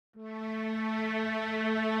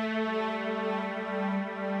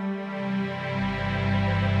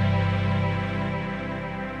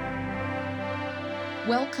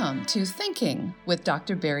Welcome to Thinking with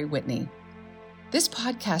Dr. Barry Whitney. This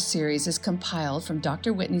podcast series is compiled from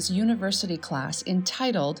Dr. Whitney's university class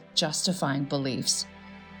entitled Justifying Beliefs.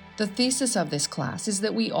 The thesis of this class is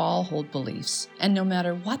that we all hold beliefs, and no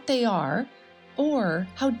matter what they are or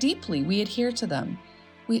how deeply we adhere to them,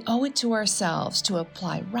 we owe it to ourselves to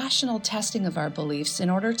apply rational testing of our beliefs in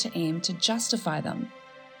order to aim to justify them.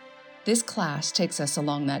 This class takes us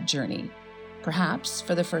along that journey, perhaps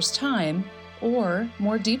for the first time or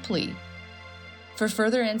more deeply. For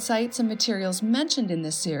further insights and materials mentioned in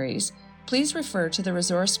this series, please refer to the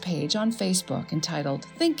resource page on Facebook entitled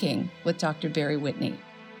Thinking with Dr. Barry Whitney.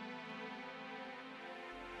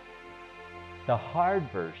 The hard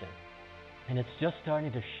version, and it's just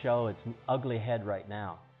starting to show its ugly head right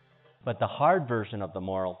now, but the hard version of the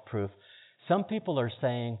moral proof, some people are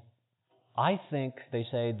saying, I think, they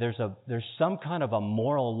say, there's some kind of a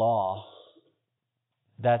moral law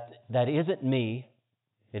that isn't me,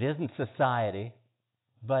 it isn't society,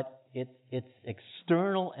 but it's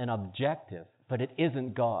external and objective, but it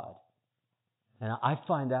isn't God. And I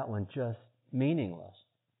find that one just meaningless.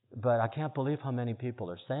 But I can't believe how many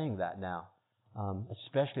people are saying that now,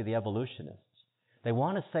 especially the evolutionists. They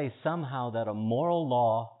want to say somehow that a moral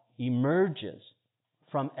law emerges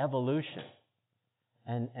from evolution.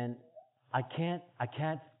 And I can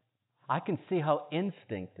see how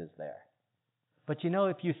instinct is there. But you know,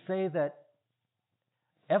 if you say that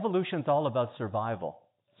evolution's all about survival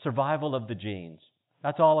of the genes,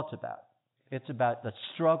 that's all it's about. It's about the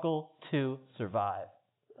struggle to survive.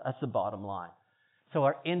 That's the bottom line. So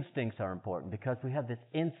our instincts are important because we have this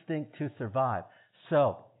instinct to survive.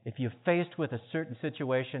 So if you're faced with a certain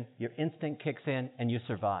situation, your instinct kicks in and you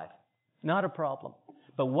survive. Not a problem.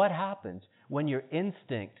 But what happens when your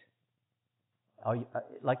instinct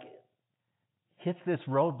hits this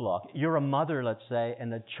roadblock? You're a mother, let's say,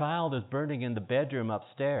 and the child is burning in the bedroom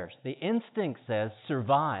upstairs. The instinct says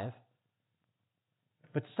survive,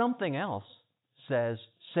 but something else says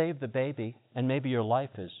save the baby, and maybe your life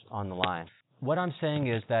is on the line. What I'm saying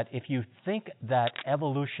is that if you think that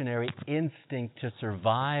evolutionary instinct to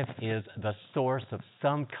survive is the source of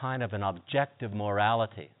some kind of an objective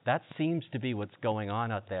morality, that seems to be what's going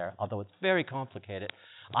on out there, although it's very complicated.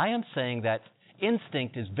 I am saying that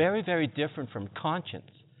instinct is very, very different from conscience.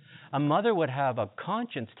 A mother would have a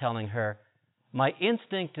conscience telling her, my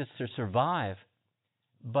instinct is to survive,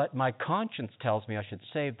 but my conscience tells me I should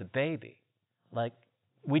save the baby. Like,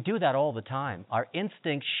 we do that all the time. Our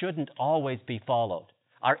instincts shouldn't always be followed.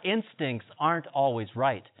 Our instincts aren't always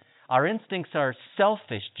right. Our instincts are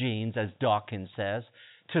selfish genes, as Dawkins says,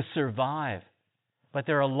 to survive. But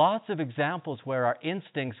there are lots of examples where our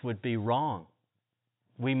instincts would be wrong.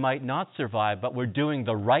 We might not survive, but we're doing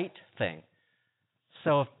the right thing.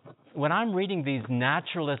 So when I'm reading these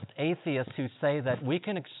naturalist atheists who say that we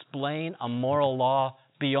can explain a moral law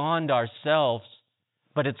beyond ourselves,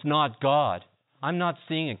 but it's not God, I'm not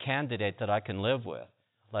seeing a candidate that I can live with.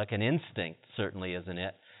 Like an instinct certainly isn't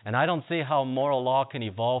it. And I don't see how moral law can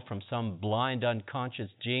evolve from some blind,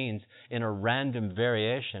 unconscious genes in a random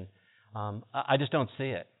variation. I just don't see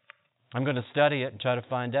it. I'm going to study it and try to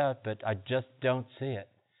find out, but I just don't see it.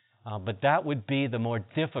 But that would be the more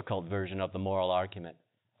difficult version of the moral argument.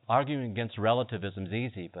 Arguing against relativism is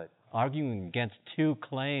easy, but arguing against two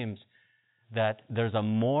claims that there's a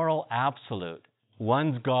moral absolute,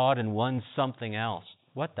 one's God and one's something else.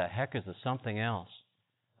 What the heck is the something else?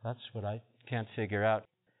 That's what I can't figure out.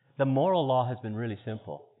 The moral law has been really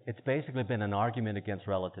simple. It's basically been an argument against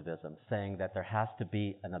relativism, saying that there has to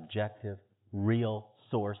be an objective, real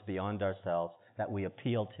source beyond ourselves that we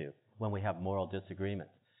appeal to when we have moral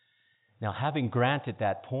disagreements. Now, having granted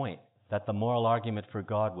that point, that the moral argument for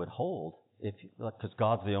God would hold, because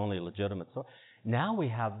God's the only legitimate source, now we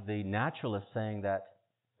have the naturalists saying that,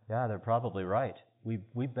 yeah, they're probably right. We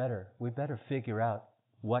better figure out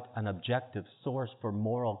what an objective source for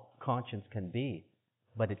moral conscience can be,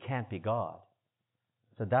 but it can't be God.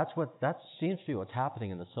 So that seems to be what's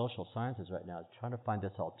happening in the social sciences right now, is trying to find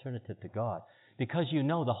this alternative to God. Because you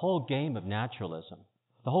know, the whole game of naturalism,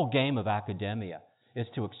 the whole game of academia, is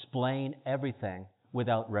to explain everything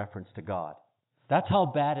without reference to God. That's how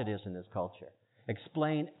bad it is in this culture.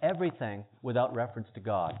 Explain everything without reference to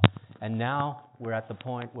God. And now we're at the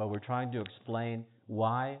point where we're trying to explain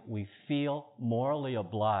why we feel morally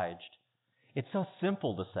obliged. It's so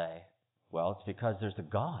simple to say, well, it's because there's a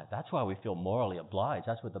God. That's why we feel morally obliged.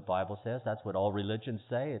 That's what the Bible says. That's what all religions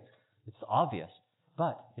say. It's obvious.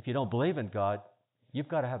 But if you don't believe in God, you've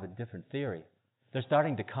got to have a different theory. They're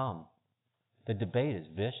starting to come. The debate is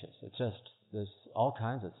vicious. There's all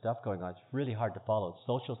kinds of stuff going on. It's really hard to follow.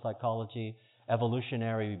 Social psychology,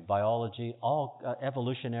 evolutionary biology, all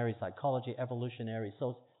evolutionary psychology, evolutionary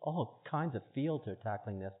social, all kinds of fields are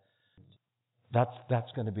tackling this.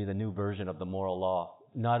 That's going to be the new version of the moral law.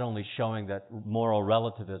 Not only showing that moral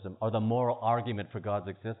relativism or the moral argument for God's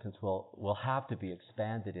existence will have to be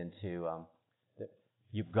expanded into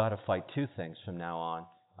you've got to fight two things from now on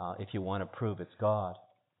if you want to prove it's God.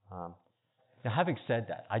 Now, having said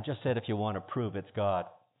that, I just said if you want to prove it's God.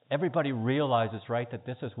 Everybody realizes, right, that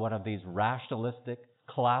this is one of these rationalistic,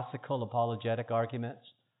 classical apologetic arguments.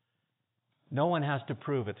 No one has to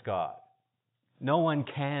prove it's God. No one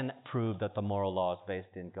can prove that the moral law is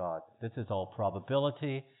based in God. This is all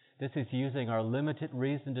probability. This is using our limited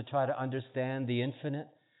reason to try to understand the infinite.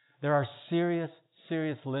 There are serious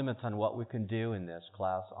limits on what we can do in this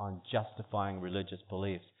class on justifying religious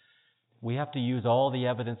beliefs. We have to use all the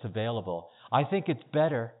evidence available. I think it's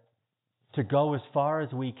better to go as far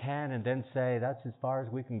as we can and then say that's as far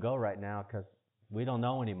as we can go right now because we don't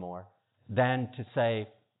know anymore, than to say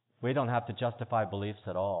we don't have to justify beliefs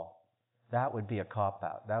at all. That would be a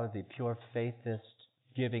cop-out. That would be pure faithist,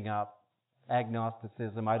 giving up,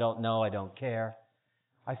 agnosticism, I don't know, I don't care.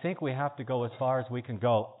 I think we have to go as far as we can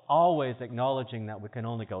go, always acknowledging that we can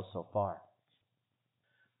only go so far.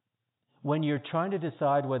 When you're trying to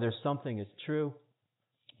decide whether something is true,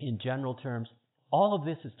 in general terms, all of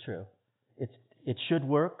this is true. It should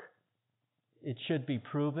work. It should be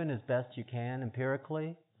proven as best you can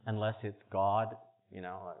empirically, unless it's God. It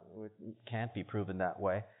can't be proven that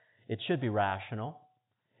way. It should be rational.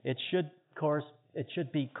 It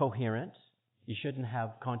should be coherent. You shouldn't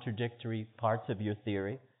have contradictory parts of your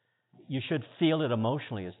theory. You should feel it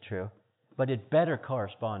emotionally as true, but it better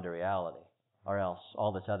correspond to reality, or else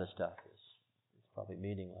all this other stuff is probably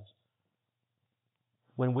meaningless.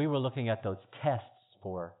 When we were looking at those tests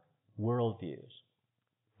for worldviews,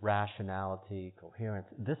 rationality, coherence,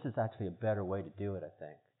 this is actually a better way to do it, I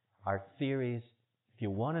think. Our theories, if you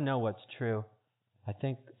want to know what's true, I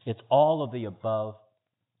think it's all of the above,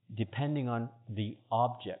 depending on the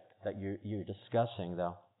object that you're discussing,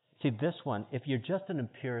 though. See, this one, if you're just an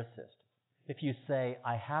empiricist, if you say,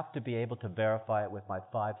 I have to be able to verify it with my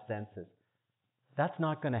five senses, that's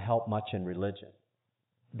not going to help much in religion.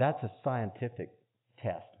 That's a scientific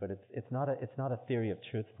test, but it's not a theory of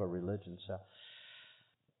truth for religion. So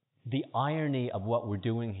the irony of what we're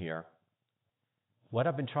doing here, what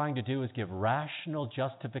I've been trying to do is give rational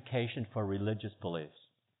justification for religious beliefs.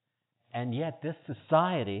 And yet this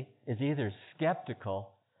society is either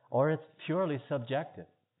skeptical or it's purely subjective.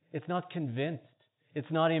 It's not convinced. It's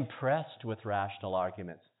not impressed with rational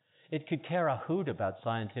arguments. It could care a hoot about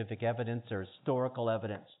scientific evidence or historical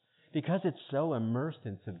evidence because it's so immersed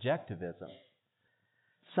in subjectivism.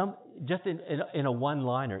 Just in a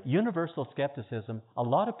one-liner, universal skepticism, a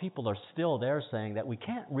lot of people are still there saying that we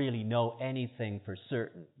can't really know anything for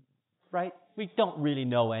certain, right? We don't really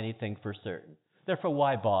know anything for certain. Therefore,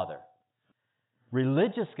 why bother?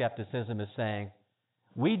 Religious skepticism is saying,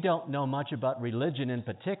 we don't know much about religion in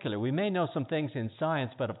particular. We may know some things in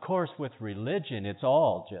science, but of course with religion, it's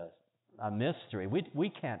all just a mystery. We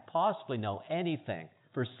can't possibly know anything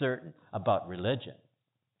for certain about religion.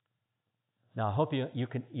 Now, I hope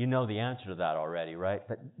you know the answer to that already, right?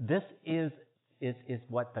 But this is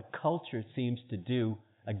what the culture seems to do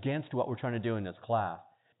against what we're trying to do in this class.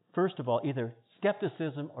 First of all, either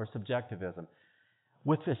skepticism or subjectivism.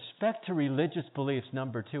 With respect to religious beliefs,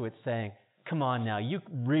 number two, it's saying, come on now, you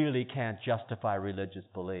really can't justify religious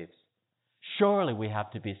beliefs. Surely we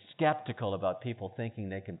have to be skeptical about people thinking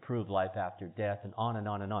they can prove life after death, and on and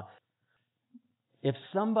on and on. If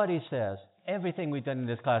somebody says, everything we've done in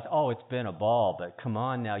this class, it's been a ball, but come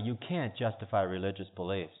on now, you can't justify religious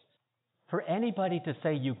beliefs. For anybody to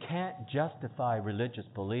say you can't justify religious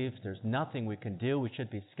beliefs, there's nothing we can do, we should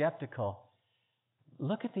be skeptical,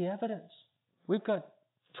 look at the evidence. We've got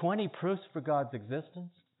 20 proofs for God's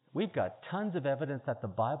existence. We've got tons of evidence that the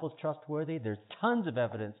Bible's trustworthy. There's tons of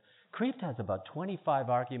evidence. Kreeft has about 25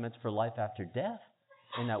 arguments for life after death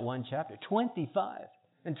in that one chapter. 25.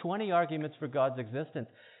 And 20 arguments for God's existence.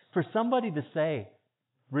 For somebody to say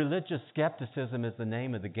religious skepticism is the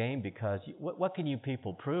name of the game because what can you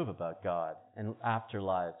people prove about God and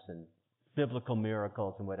afterlives and biblical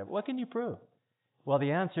miracles and whatever? What can you prove? Well,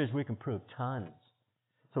 the answer is we can prove tons.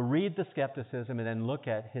 So read the skepticism and then look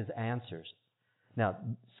at his answers. Now,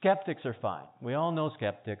 skeptics are fine. We all know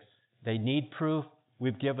skeptics. They need proof.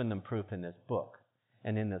 We've given them proof in this book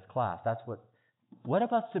and in this class. What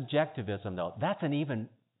about subjectivism, though? That's an even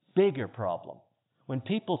bigger problem. When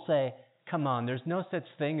people say, come on, there's no such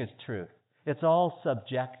thing as truth. It's all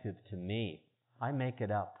subjective to me. I make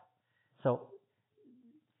it up. So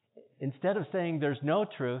instead of saying there's no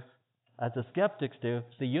truth, as the skeptics do,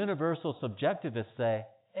 the universal subjectivists say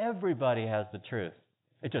everybody has the truth.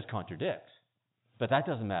 It just contradicts. But that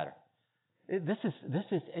doesn't matter. This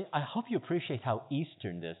is. I hope you appreciate how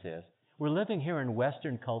Eastern this is. We're living here in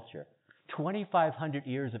Western culture. 2,500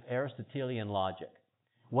 years of Aristotelian logic.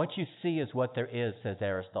 What you see is what there is, says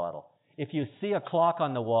Aristotle. If you see a clock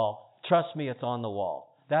on the wall, trust me, it's on the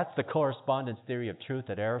wall. That's the correspondence theory of truth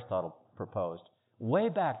that Aristotle proposed way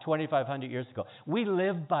back 2,500 years ago. We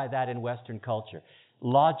live by that in Western culture.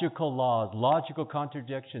 Logical laws, logical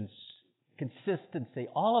contradictions, consistency,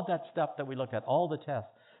 all of that stuff that we look at, all the tests.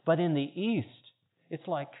 But in the East, it's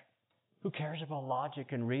like, who cares about logic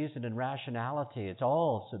and reason and rationality? It's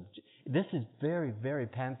all this is very, very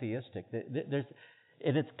pantheistic.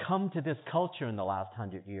 It has come to this culture in the last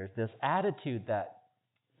 100 years, this attitude that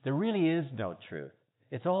there really is no truth.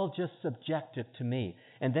 It's all just subjective to me.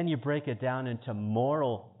 And then you break it down into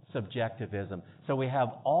moral subjectivism. So we have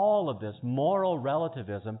all of this moral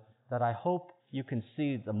relativism that I hope you can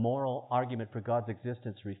see the moral argument for God's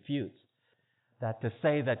existence refutes. That to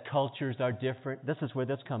say that cultures are different, this is where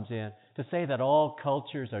this comes in. To say that all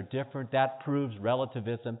cultures are different, that proves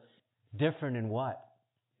relativism. Different in what?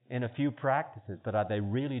 In a few practices, but are they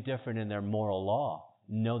really different in their moral law?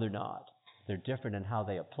 No, they're not. They're different in how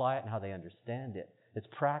they apply it and how they understand it. It's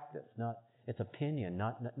practice, it's opinion,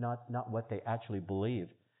 not what they actually believe.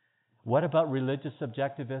 What about religious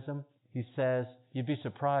subjectivism? He says, you'd be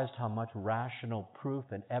surprised how much rational proof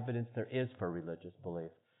and evidence there is for religious belief.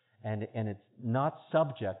 And it's not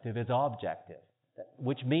subjective, it's objective,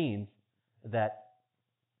 which means that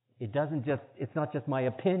it's not just my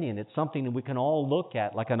opinion, it's something that we can all look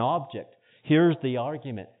at like an object. Here's the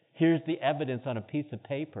argument. Here's the evidence on a piece of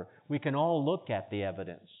paper. We can all look at the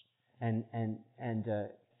evidence and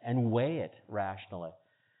weigh it rationally.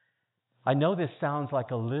 I know this sounds like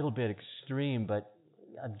a little bit extreme, but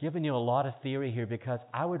I've given you a lot of theory here because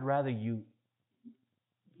I would rather you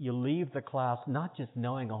leave the class not just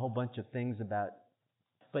knowing a whole bunch of things about,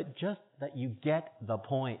 but just that you get the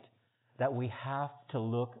point that we have to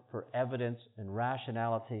look for evidence and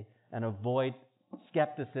rationality and avoid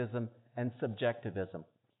skepticism and subjectivism.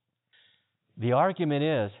 The argument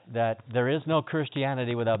is that there is no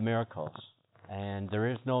Christianity without miracles, and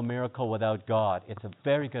there is no miracle without God. It's a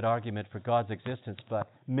very good argument for God's existence,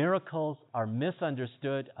 but miracles are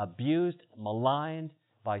misunderstood, abused, maligned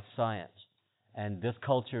by science and this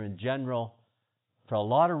culture in general for a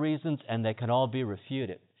lot of reasons, and they can all be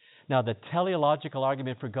refuted. Now, the teleological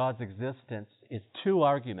argument for God's existence is two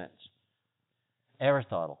arguments,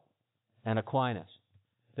 Aristotle and Aquinas.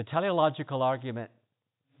 The teleological argument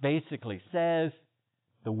basically says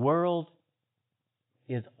the world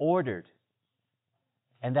is ordered,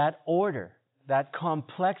 and that order, that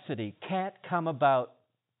complexity can't come about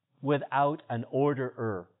without an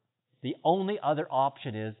orderer. The only other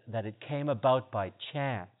option is that it came about by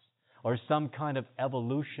chance or some kind of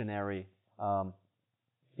evolutionary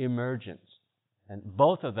emergence. And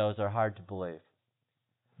both of those are hard to believe.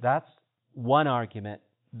 That's one argument.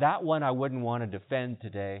 That one I wouldn't want to defend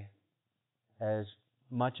today as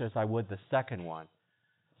much as I would the second one.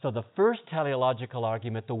 So the first teleological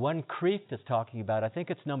argument, the one Kreeft is talking about, I think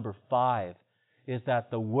it's number 5, is that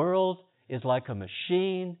the world is like a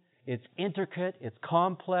machine. It's intricate, it's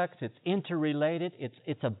complex, it's interrelated,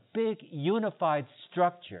 it's a big unified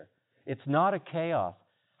structure. It's not a chaos.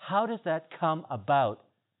 How does that come about?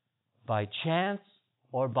 By chance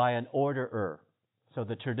or by an orderer? So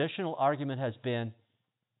the traditional argument has been,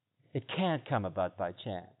 it can't come about by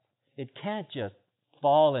chance. It can't just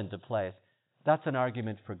fall into place. That's an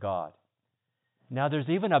argument for God. Now there's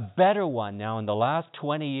even a better one now in the last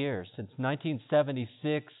 20 years, since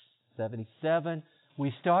 1976, 77,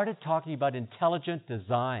 we started talking about intelligent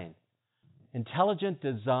design. Intelligent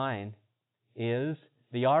design is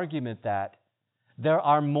the argument that there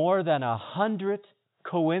are more than 100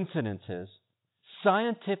 coincidences,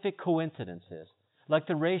 scientific coincidences, like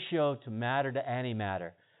the ratio to matter to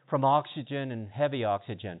antimatter, from oxygen and heavy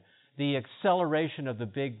oxygen, the acceleration of the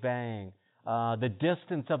Big Bang, the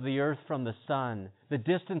distance of the Earth from the Sun, the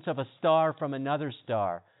distance of a star from another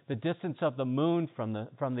star, the distance of the Moon from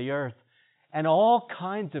the Earth, and all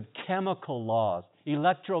kinds of chemical laws,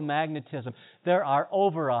 electromagnetism. There are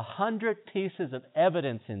over 100 pieces of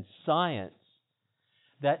evidence in science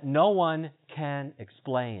that no one can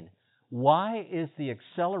explain. Why is the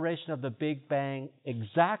acceleration of the Big Bang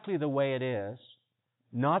exactly the way it is,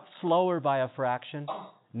 not slower by a fraction,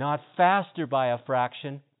 not faster by a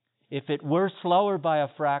fraction? If it were slower by a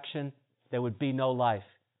fraction, there would be no life.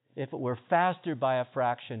 If it were faster by a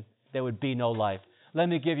fraction, there would be no life. Let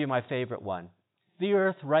me give you my favorite one. The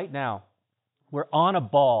Earth right now, we're on a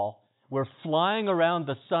ball We're flying around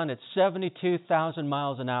the sun at 72,000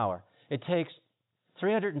 miles an hour. It takes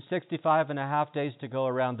 365 and a half days to go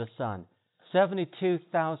around the sun.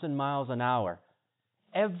 72,000 miles an hour.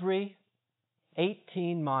 Every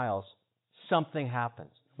 18 miles, something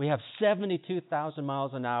happens. We have 72,000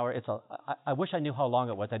 miles an hour. I wish I knew how long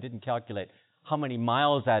it was. I didn't calculate how many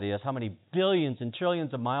miles that is, how many billions and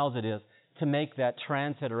trillions of miles it is to make that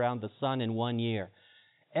transit around the sun in 1 year.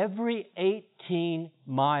 Every 18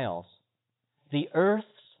 miles, the Earth's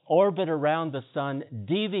orbit around the sun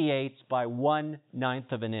deviates by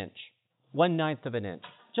 1/9 of an inch. 1/9 of an inch.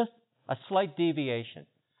 Just a slight deviation.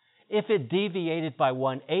 If it deviated by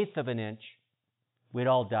 1/8 of an inch, we'd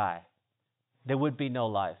all die. There would be no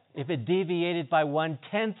life. If it deviated by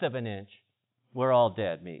 1/10 of an inch, we're all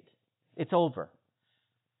dead meat. It's over.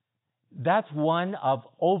 That's one of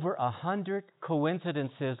over 100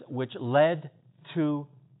 coincidences which led to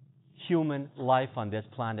human life on this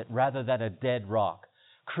planet rather than a dead rock.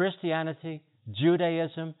 Christianity,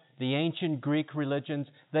 Judaism, the ancient Greek religions,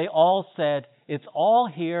 they all said it's all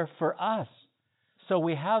here for us. So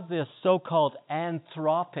we have this so-called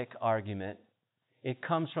anthropic argument. It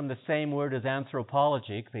comes from the same word as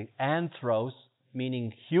anthropology, the anthros,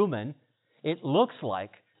 meaning human. It looks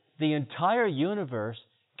like the entire universe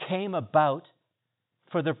came about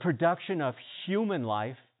for the production of human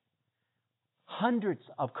life. Hundreds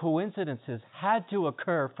of coincidences had to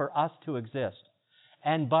occur for us to exist.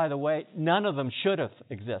 And by the way, none of them should have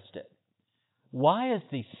existed. Why is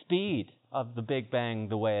the speed of the Big Bang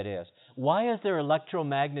the way it is? Why is there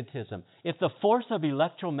electromagnetism? If the force of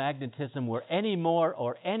electromagnetism were any more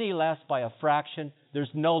or any less by a fraction,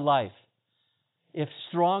 there's no life. If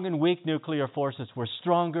strong and weak nuclear forces were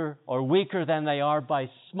stronger or weaker than they are by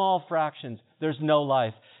small fractions, there's no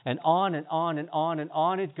life. And on and on and on and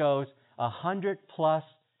on it goes, 100+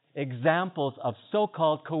 examples of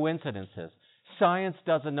so-called coincidences. Science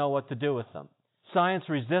doesn't know what to do with them. Science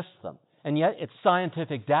resists them. And yet it's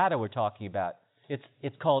scientific data we're talking about.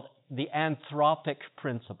 It's called the anthropic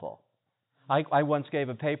principle. I once gave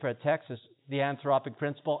a paper at Texas, the anthropic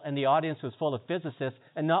principle, and the audience was full of physicists,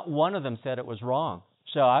 and not one of them said it was wrong.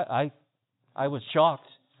 So I was shocked.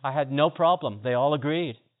 I had no problem. They all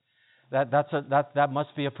agreed. That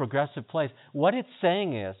must be a progressive place. What it's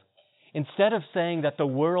saying is, instead of saying that the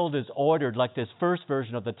world is ordered, like this first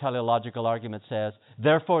version of the teleological argument says,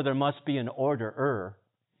 therefore there must be an orderer.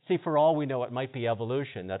 See, for all we know, it might be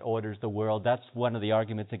evolution that orders the world. That's one of the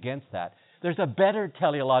arguments against that. There's a better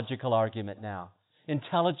teleological argument now.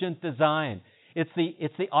 Intelligent design. It's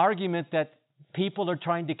the argument that people are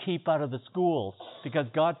trying to keep out of the schools because,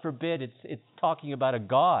 God forbid, it's talking about a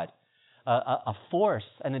God, a force,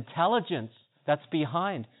 an intelligence that's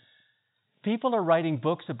behind. People are writing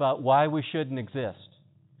books about why we shouldn't exist.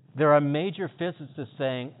 There are major physicists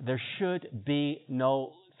saying there should be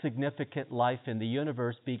no significant life in the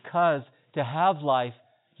universe because to have life,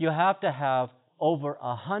 you have to have over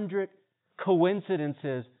 100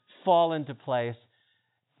 coincidences fall into place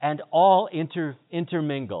and all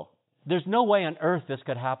intermingle. There's no way on earth this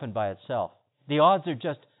could happen by itself. The odds are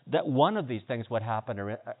just that one of these things would happen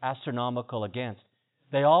are astronomical against.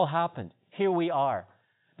 They all happened. Here we are.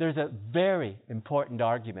 There's a very important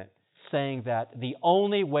argument saying that the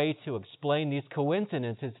only way to explain these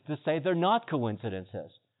coincidences is to say they're not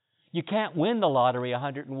coincidences. You can't win the lottery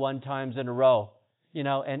 101 times in a row,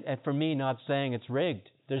 and for me not saying it's rigged.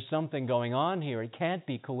 There's something going on here. It can't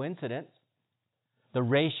be coincidence. The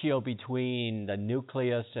ratio between the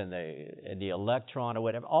nucleus and the electron or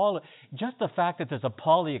whatever, just the fact that there's a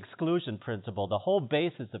Pauli exclusion principle, the whole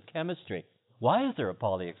basis of chemistry. Why is there a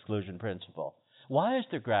Pauli exclusion principle? Why is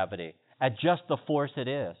there gravity at just the force it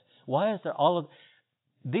is? Why is there all of...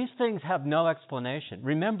 These things have no explanation.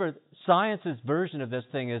 Remember, science's version of this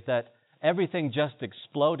thing is that everything just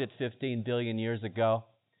exploded 15 billion years ago.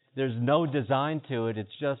 There's no design to it.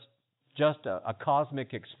 It's just a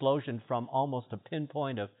cosmic explosion from almost a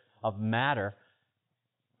pinpoint of matter.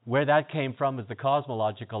 Where that came from is the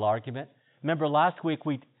cosmological argument. Remember, last week,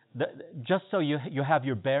 just so you have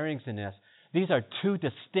your bearings in this, these are two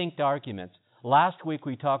distinct arguments. Last week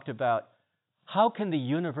we talked about how can the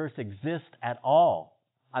universe exist at all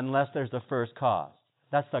unless there's a first cause.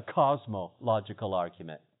 That's the cosmological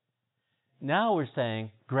argument. Now we're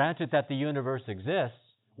saying, granted that the universe exists,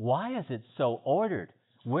 why is it so ordered?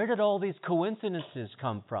 Where did all these coincidences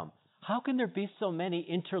come from? How can there be so many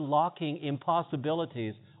interlocking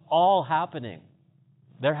impossibilities all happening?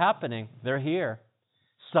 They're happening. They're here.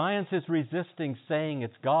 Science is resisting saying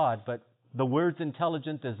it's God, but the words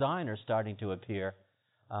intelligent design are starting to appear.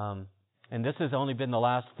 And this has only been the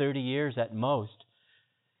last 30 years at most.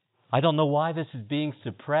 I don't know why this is being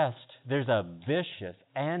suppressed. there's a vicious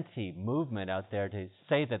anti-movement out there to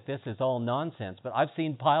say that this is all nonsense, but I've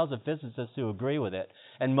seen piles of physicists who agree with it,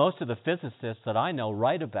 and most of the physicists that I know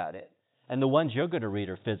write about it. And the ones you're going to read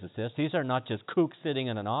are physicists. These are not just kooks sitting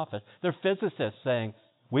in an office. They're physicists saying,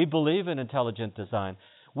 we believe in intelligent design.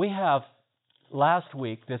 We have, last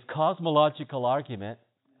week, this cosmological argument,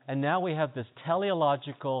 and now we have this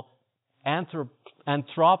teleological,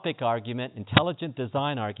 anthropic argument, intelligent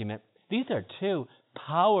design argument. These are two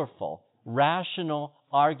powerful, rational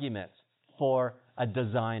arguments for a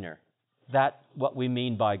designer. That's what we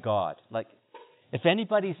mean by God. Like, if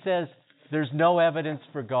anybody says there's no evidence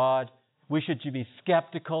for God, we should be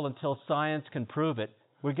skeptical until science can prove it,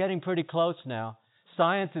 we're getting pretty close now.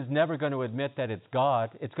 Science is never going to admit that it's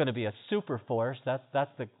God. It's going to be a super force. That's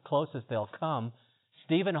the closest they'll come.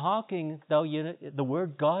 Stephen Hawking, though, the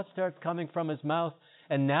word God starts coming from his mouth,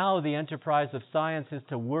 and now the enterprise of science is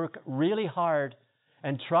to work really hard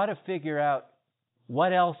and try to figure out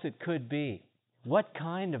what else it could be. What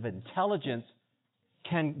kind of intelligence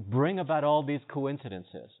can bring about all these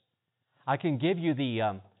coincidences? I can give you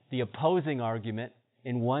the opposing argument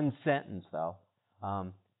in one sentence, though.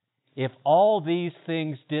 If all these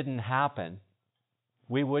things didn't happen,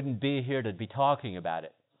 we wouldn't be here to be talking about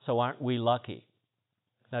it. So aren't we lucky?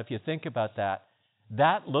 Now, if you think about that,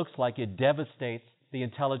 that looks like it devastates the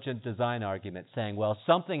intelligent design argument, saying, well,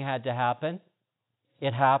 something had to happen.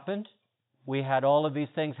 It happened. We had all of these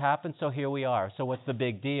things happen, so here we are. So what's the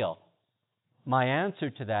big deal? My answer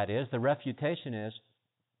to that is, the refutation is,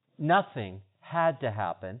 nothing had to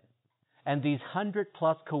happen, and these 100+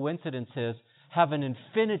 coincidences have an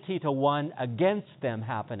infinity to one against them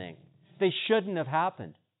happening. They shouldn't have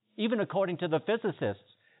happened. Even according to the physicists,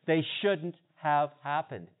 they shouldn't have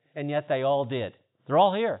happened, and yet they all did. They're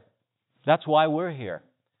all here. That's why we're here.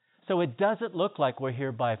 So it doesn't look like we're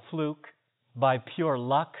here by fluke, by pure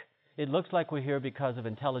luck. It looks like we're here because of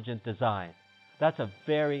intelligent design. That's a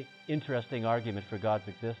very interesting argument for God's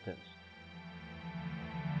existence.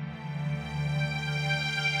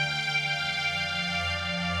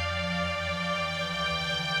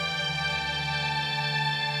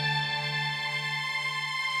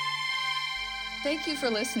 Thank you for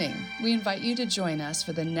listening. We invite you to join us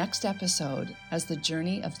for the next episode as the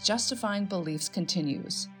journey of justifying beliefs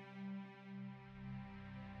continues.